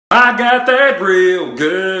I got that real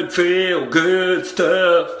good, feel good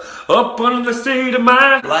stuff up under the seat of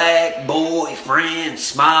my black boyfriend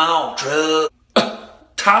small truck.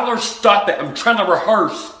 Tyler, stop it. I'm trying to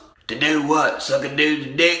rehearse. To do what? Suck a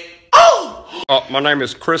dude's dick? My name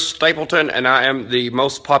is Chris Stapleton, and I am the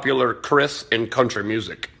most popular Chris in country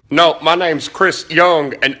music. No, my name's Chris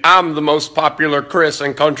Young, and I'm the most popular Chris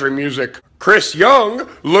in country music. Chris Young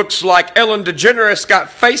looks like Ellen DeGeneres got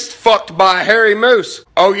face fucked by a hairy moose.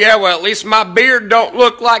 Oh yeah, well at least my beard don't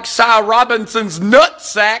look like Cy Robinson's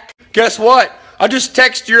nutsack. Guess what? I just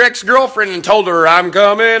texted your ex-girlfriend and told her I'm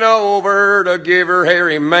coming over to give her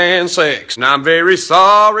hairy man sex. And I'm very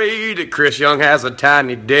sorry that Chris Young has a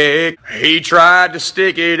tiny dick. He tried to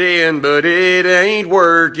stick it in, but it ain't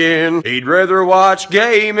working. He'd rather watch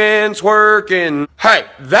gay men twerking. Hey,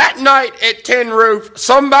 that night at Tin Roof,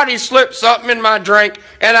 somebody slipped something in my drink,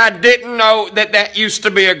 and I didn't know that used to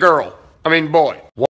be a girl. I mean, boy.